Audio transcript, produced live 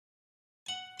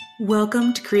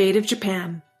Welcome to Creative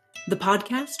Japan, the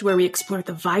podcast where we explore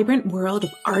the vibrant world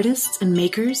of artists and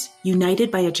makers united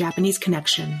by a Japanese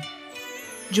connection.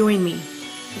 Join me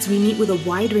as we meet with a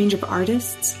wide range of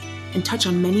artists and touch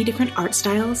on many different art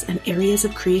styles and areas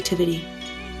of creativity.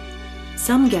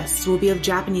 Some guests will be of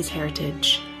Japanese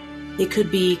heritage. They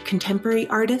could be contemporary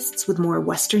artists with more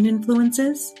Western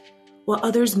influences, while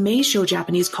others may show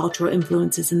Japanese cultural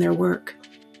influences in their work.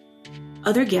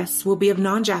 Other guests will be of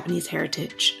non-Japanese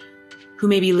heritage, who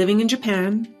may be living in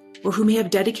Japan or who may have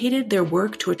dedicated their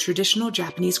work to a traditional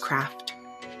Japanese craft.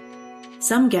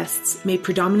 Some guests may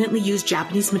predominantly use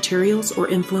Japanese materials or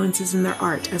influences in their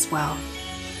art as well.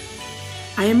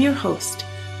 I am your host,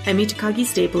 Emi Takagi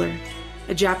Stapler,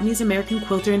 a Japanese-American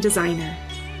quilter and designer.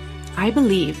 I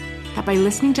believe that by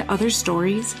listening to other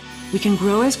stories, we can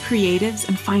grow as creatives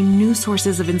and find new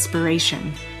sources of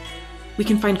inspiration. We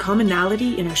can find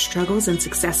commonality in our struggles and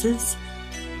successes.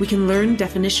 We can learn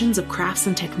definitions of crafts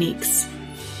and techniques,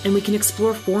 and we can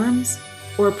explore forms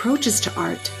or approaches to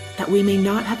art that we may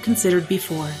not have considered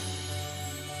before.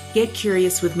 Get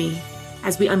curious with me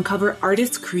as we uncover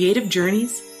artists' creative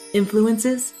journeys,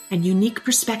 influences, and unique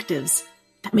perspectives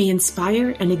that may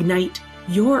inspire and ignite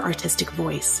your artistic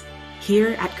voice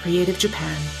here at Creative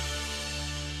Japan.